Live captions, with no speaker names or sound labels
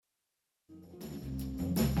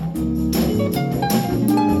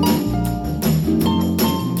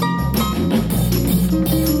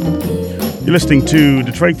You're listening to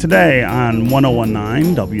Detroit Today on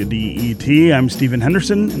 1019 WDET. I'm Stephen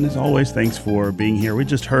Henderson, and as always, thanks for being here. We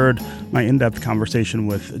just heard my in-depth conversation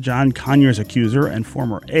with John Conyers' accuser and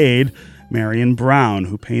former aide, Marion Brown,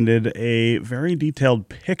 who painted a very detailed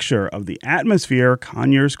picture of the atmosphere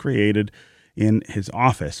Conyers created in his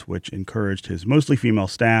office, which encouraged his mostly female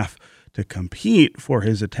staff to compete for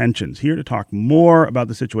his attentions. Here to talk more about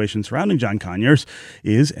the situation surrounding John Conyers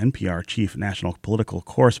is NPR Chief National Political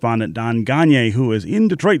Correspondent Don Gonyea, who is in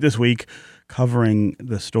Detroit this week covering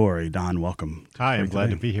the story. Don, welcome. Hi, I'm glad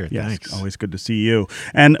to be here. Yes, Thanks. Always good to see you.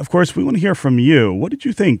 And, of course, we want to hear from you. What did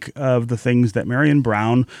you think of the things that Marion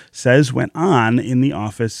Brown says went on in the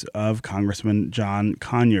office of Congressman John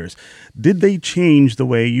Conyers? Did they change the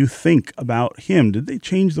way you think about him? Did they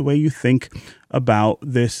change the way you think about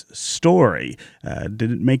this story?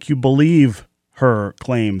 Did it make you believe her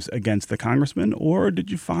claims against the congressman, or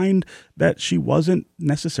did you find that she wasn't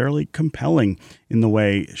necessarily compelling in the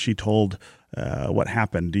way she told what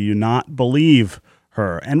happened? Do you not believe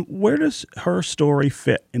her? And where does her story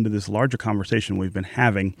fit into this larger conversation we've been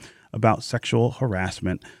having about sexual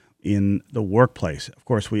harassment in the workplace? Of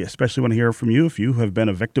course, we especially want to hear from you if you have been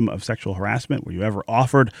a victim of sexual harassment. Were you ever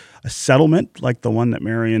offered a settlement like the one that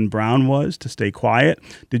Marion Brown was to stay quiet?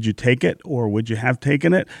 Did you take it, or would you have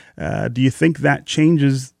taken it? Do you think that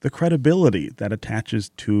changes the credibility that attaches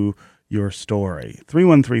to your story?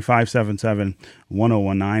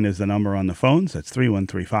 313-577-1019 is the number on the phones. That's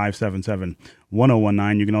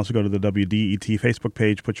 313-577-1019. You can also go to the WDET Facebook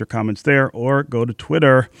page, put your comments there, or go to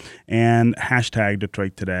Twitter and hashtag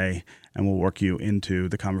Detroit Today, and we'll work you into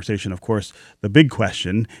the conversation. Of course, the big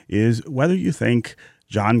question is whether you think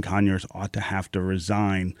John Conyers ought to have to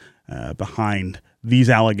resign behind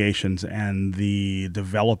these allegations and the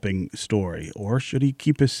developing story, or should he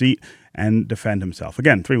keep his seat and defend himself?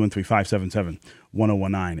 Again,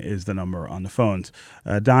 313-577-1019 is the number on the phones.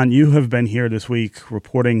 Don, you have been here this week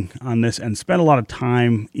reporting on this and spent a lot of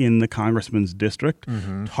time in the congressman's district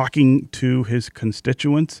talking to his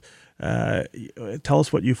constituents. Tell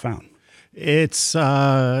us what you found. It's,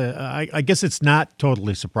 I guess it's not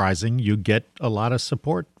totally surprising. You get a lot of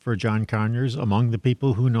support for John Conyers among the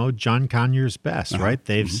people who know John Conyers best, right?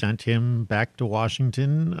 They've sent him back to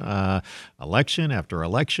Washington, election after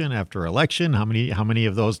election after election. How many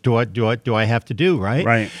of those do I have to do, right?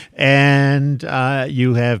 Right. And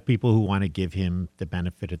you have people who want to give him the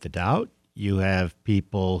benefit of the doubt. You have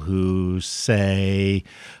people who say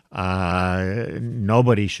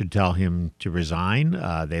nobody should tell him to resign.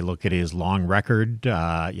 They look at his long record,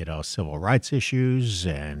 civil rights issues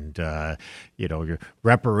and,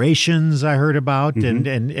 reparations I heard about and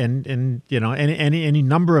any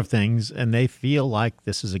number of things. And they feel like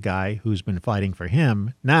this is a guy who's been fighting for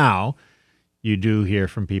him. Now, you do hear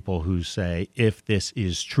from people who say, if this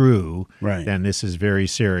is true, then this is very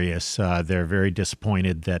serious. They're very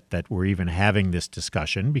disappointed that we're even having this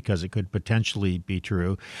discussion because it could potentially be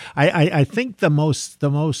true. I think the most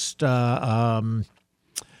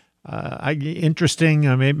interesting,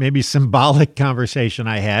 maybe symbolic conversation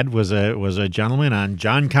I had was a gentleman on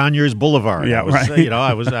John Conyers Boulevard. Yeah,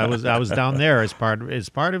 I was down there as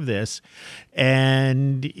part of this,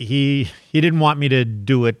 and he didn't want me to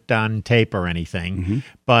do it on tape or anything,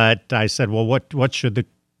 but I said, well, what's your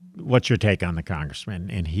take on the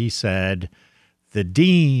congressman? And he said, the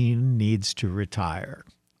dean needs to retire.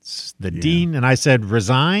 Dean, and I said,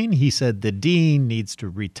 resign? He said, the dean needs to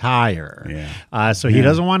retire. He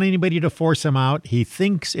doesn't want anybody to force him out. He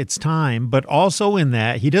thinks it's time, but also in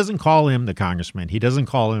that, he doesn't call him the congressman. He doesn't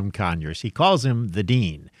call him Conyers. He calls him the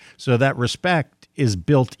dean. So that respect is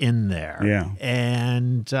built in there.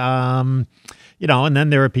 And, and then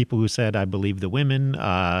there are people who said, I believe the women.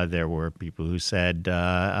 There were people who said,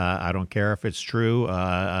 I don't care if it's true.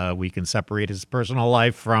 We can separate his personal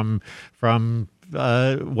life from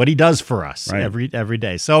what he does for us every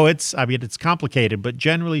day. So it's complicated, but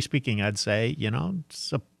generally speaking, I'd say,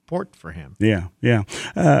 support for him.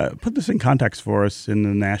 Put this in context for us in the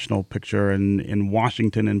national picture and in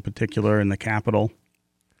Washington in particular, in the Capitol,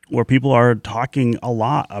 where people are talking a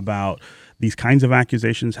lot about these kinds of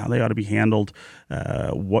accusations, how they ought to be handled,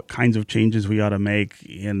 what kinds of changes we ought to make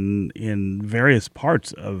in various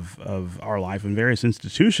parts of our life and various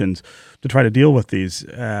institutions to try to deal with these.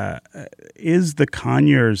 Is the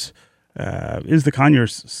Conyers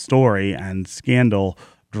story and scandal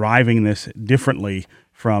driving this differently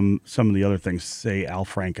from some of the other things, say Al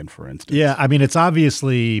Franken, for instance? Yeah, it's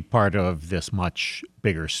obviously part of this much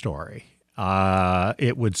bigger story.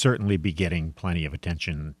 It would certainly be getting plenty of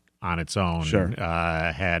attention on its own. Sure.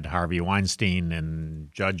 Had Harvey Weinstein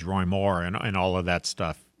and Judge Roy Moore and all of that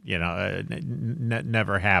stuff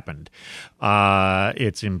never happened.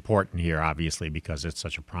 It's important here, obviously, because it's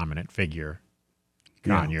such a prominent figure,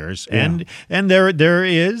 Conyers, and there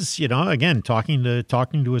is, again, talking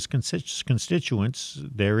to his constituents,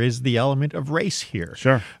 there is the element of race here.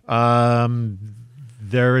 Sure.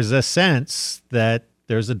 There is a sense that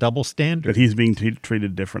there's a double standard. That he's being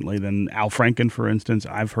treated differently than Al Franken, for instance.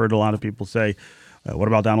 I've heard a lot of people say, what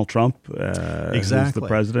about Donald Trump? Exactly. Who's the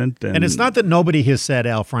president? And it's not that nobody has said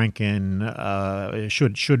Al Franken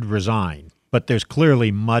should resign, but there's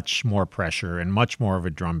clearly much more pressure and much more of a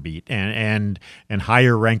drumbeat, and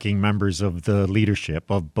higher ranking members of the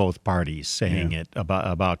leadership of both parties saying it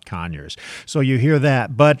about Conyers. So you hear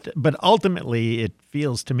that, but ultimately it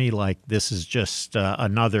feels to me like this is just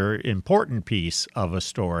another important piece of a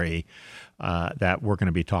story that we're going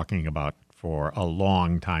to be talking about for a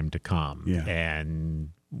long time to come. Yeah. And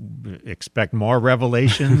expect more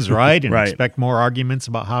revelations, right? And expect more arguments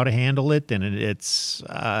about how to handle it, and it's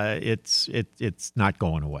not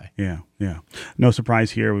going away. Yeah. No surprise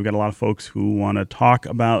here. We've got a lot of folks who want to talk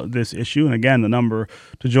about this issue. And again, the number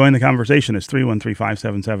to join the conversation is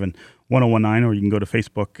 313-577-1019, or you can go to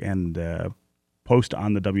Facebook and post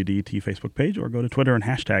on the WDET Facebook page, or go to Twitter and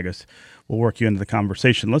hashtag us. We'll work you into the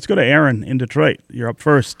conversation. Let's go to Aaron in Detroit. You're up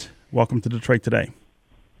first. Welcome to Detroit Today.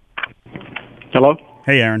 Hello?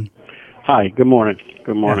 Hey, Aaron. Hi, good morning.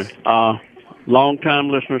 Good morning. Yes. Long-time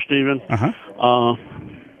listener, Stephen. Uh-huh.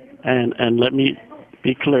 And let me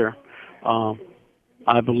be clear.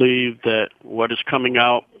 I believe that what is coming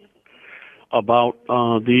out about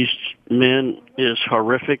these men is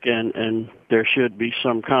horrific, and there should be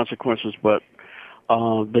some consequences. But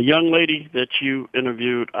the young lady that you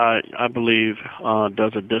interviewed, I believe,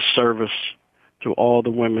 does a disservice to all the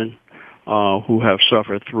women who have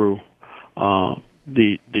suffered through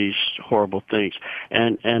these horrible things.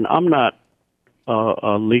 And I'm not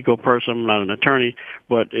a legal person, I'm not an attorney,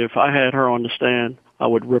 but if I had her on the stand, I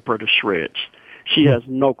would rip her to shreds. She has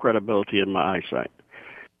no credibility in my eyesight.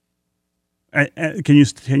 Can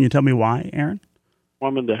you tell me why, Aaron?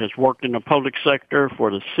 Woman that has worked in the public sector for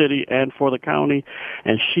the city and for the county,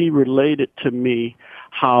 and she related to me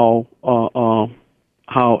how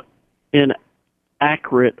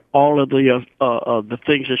inaccurate all of the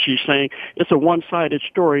things that she's saying. It's a one-sided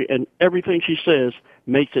story, and everything she says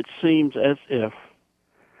makes it seem as if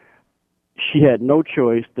she had no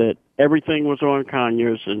choice, that everything was on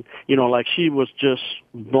Conyers, and, like she was just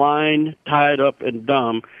blind, tied up, and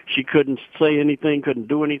dumb. She couldn't say anything, couldn't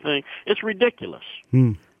do anything. It's ridiculous.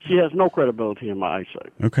 She has no credibility in my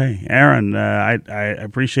eyesight. Okay. Aaron, I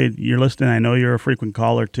appreciate your listening. I know you're a frequent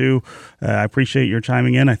caller, too. I appreciate your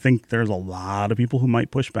chiming in. I think there's a lot of people who might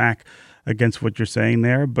push back against what you're saying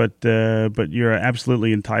there, but you're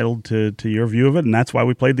absolutely entitled to your view of it, and that's why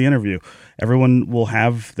we played the interview. Everyone will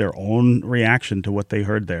have their own reaction to what they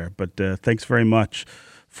heard there, but thanks very much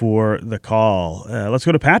for the call. Let's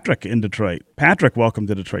go to Patrick in Detroit. Patrick, welcome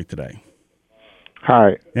to Detroit Today.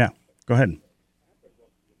 Hi. Yeah, go ahead.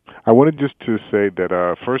 I wanted just to say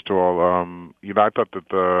that, first of all, I thought that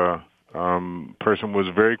the person was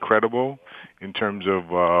very credible in terms of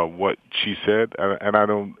what she said, and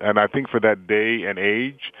I think for that day and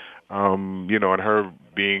age, and her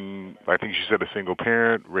being, I think she said, a single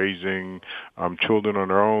parent raising children on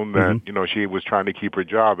her own, that she was trying to keep her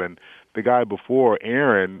job. And the guy before,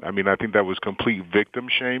 Aaron, I think that was complete victim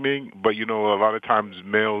shaming. But a lot of times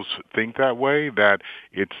males think that way, that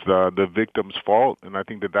it's the victim's fault, and I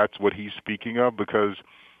think that that's what he's speaking of, because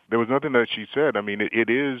there was nothing that she said. It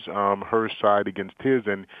is her side against his,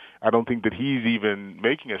 and I don't think that he's even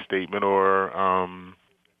making a statement,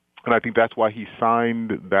 and I think that's why he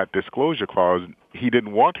signed that disclosure clause. He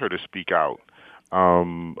didn't want her to speak out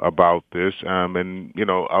about this, and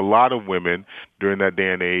a lot of women during that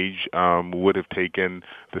day and age would have taken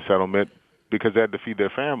the settlement because they had to feed their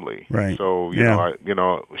family. Right. So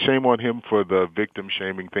shame on him for the victim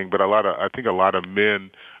shaming thing, but I think a lot of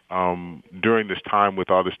men during this time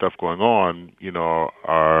with all this stuff going on,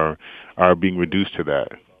 are being reduced to that.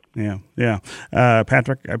 Yeah.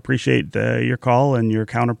 Patrick, I appreciate your call and your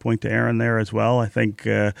counterpoint to Aaron there as well. I think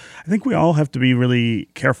we all have to be really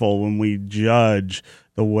careful when we judge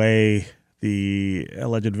the way the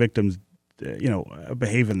alleged victims,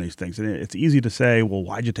 behave in these things. And it's easy to say, well,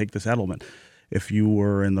 why'd you take the settlement if you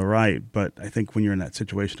were in the right? But I think when you're in that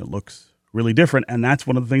situation, it looks really different. And that's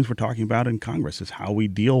one of the things we're talking about in Congress, is how we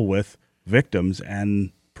deal with victims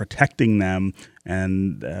and protecting them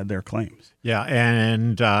and their claims. Yeah,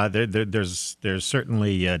 and there's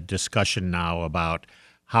certainly a discussion now about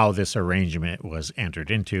how this arrangement was entered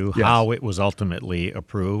into, Yes. how it was ultimately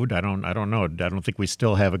approved. I don't know. I don't think we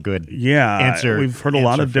still have a good answer. We've heard a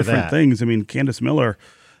lot of for different that. things. I mean, Candace Miller,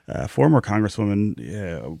 former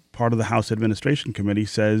Congresswoman, part of the House Administration Committee,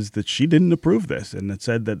 says that she didn't approve this, and it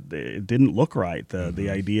said that it didn't look right. The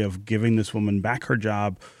idea of giving this woman back her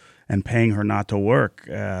job and paying her not to work.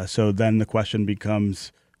 So then the question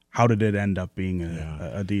becomes, how did it end up being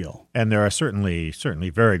a deal? And there are certainly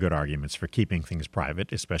very good arguments for keeping things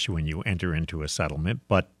private, especially when you enter into a settlement.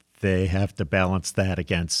 But they have to balance that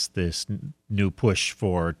against this new push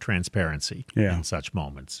for transparency in such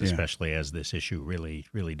moments, especially as this issue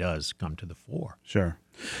really does come to the fore. Sure.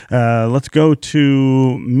 Let's go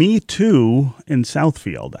to Me Too in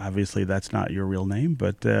Southfield. Obviously, that's not your real name,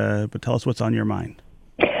 but tell us what's on your mind.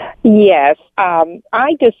 Yes,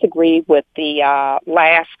 I disagree with the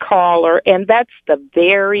last caller, and that's the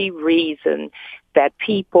very reason that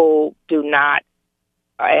people do not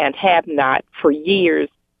and have not for years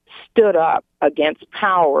stood up against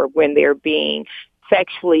power when they're being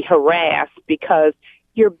sexually harassed, because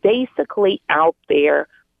you're basically out there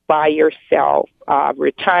by yourself,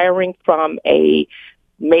 retiring from a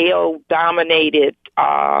male-dominated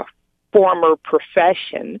former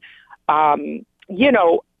profession.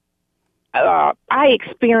 I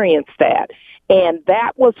experienced that, and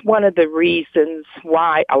that was one of the reasons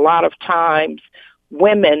why a lot of times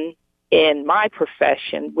women in my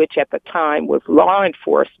profession, which at the time was law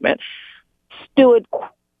enforcement, stood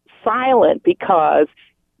silent, because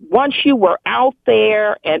once you were out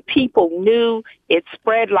there and people knew, it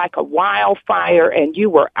spread like a wildfire, and you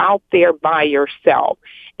were out there by yourself.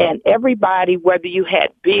 And everybody, whether you had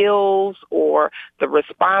bills or the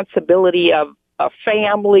responsibility of a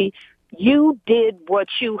family, you did what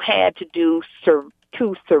you had to do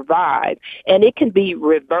to survive. And it can be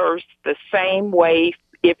reversed the same way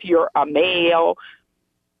if you're a male.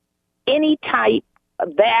 Any type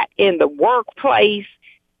of that in the workplace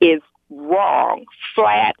is wrong,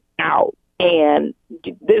 flat out. And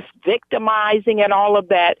this victimizing and all of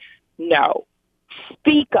that, no.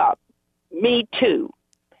 Speak up. Me too.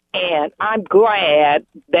 And I'm glad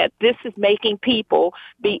that this is making people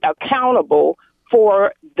be accountable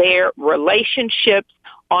for their relationships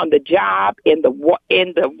on the job, in the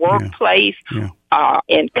workplace,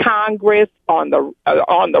 in Congress, on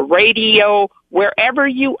the radio, wherever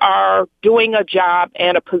you are doing a job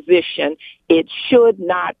and a position, it should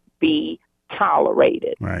not be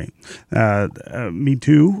tolerated. Right. Me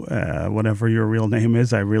too. Whatever your real name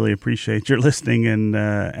is, I really appreciate your listening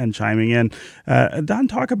and chiming in. Don,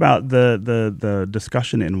 talk about the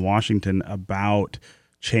discussion in Washington about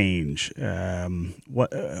change. Where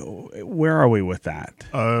are we with that?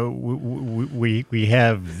 We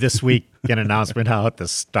have this week an announcement out at the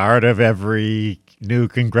start of every new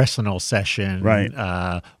congressional session.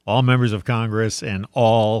 Right. All members of Congress and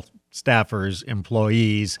all staffers,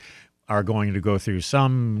 employees are going to go through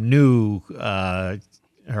some new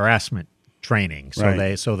harassment training,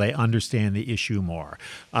 so they understand the issue more.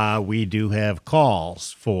 We do have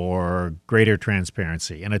calls for greater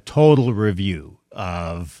transparency and a total review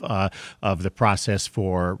of the process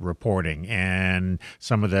for reporting and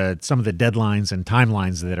some of the deadlines and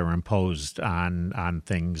timelines that are imposed on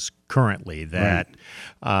things currently that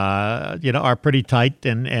are pretty tight,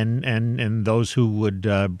 and those who would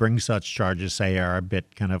bring such charges say are a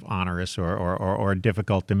bit kind of onerous or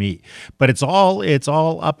difficult to meet. But it's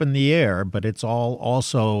all up in the air. But it's all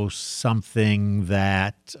also something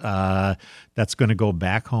that that's going to go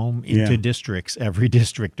back home into districts, every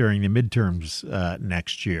district during the midterms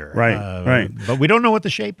next year. Right. But we don't know what the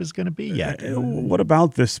shape is going to be yet. What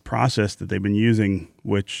about this process that they've been using,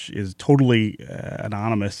 which is totally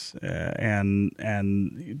anonymous and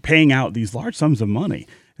paying out these large sums of money?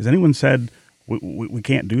 Has anyone said we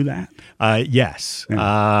can't do that? Yes.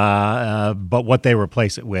 But what they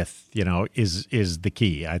replace it with, is the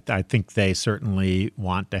key. I think they certainly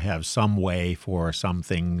want to have some way for some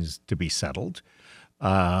things to be settled.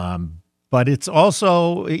 But it's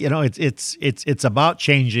also, it's about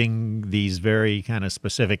changing these very kind of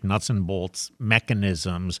specific nuts and bolts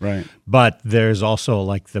mechanisms. Right. But there's also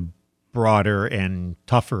like the broader and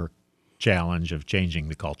tougher challenge of changing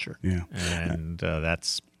the culture. Yeah. And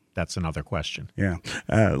that's another question. Yeah.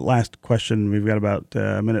 Last question. We've got about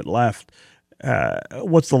a minute left.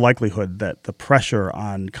 What's the likelihood that the pressure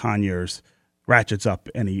on Conyers ratchets up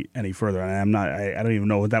any further. And I don't even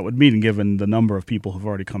know what that would mean given the number of people who've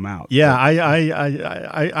already come out. Yeah,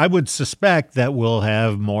 I would suspect that we'll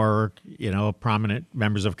have more, prominent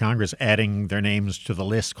members of Congress adding their names to the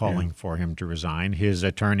list, calling for him to resign. His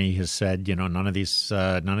attorney has said, none of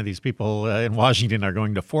these people in Washington are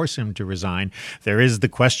going to force him to resign. There is the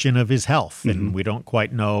question of his health, and we don't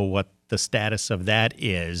quite know what the status of that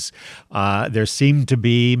is. There seemed to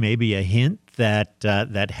be maybe a hint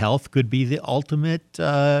that health could be the ultimate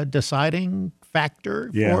deciding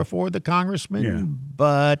factor for the congressman,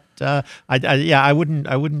 but I wouldn't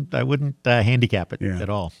handicap it at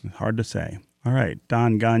all. Hard to say. All right,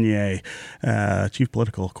 Don Gonyea, Chief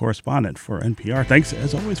Political Correspondent for NPR. Thanks,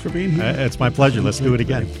 as always, for being here. It's my pleasure. Let's do it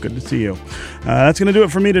again. Good to see you. That's going to do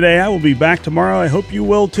it for me today. I will be back tomorrow. I hope you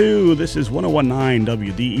will, too. This is 101.9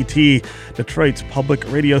 WDET, Detroit's public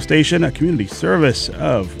radio station, a community service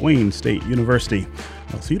of Wayne State University.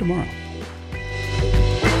 I'll see you tomorrow.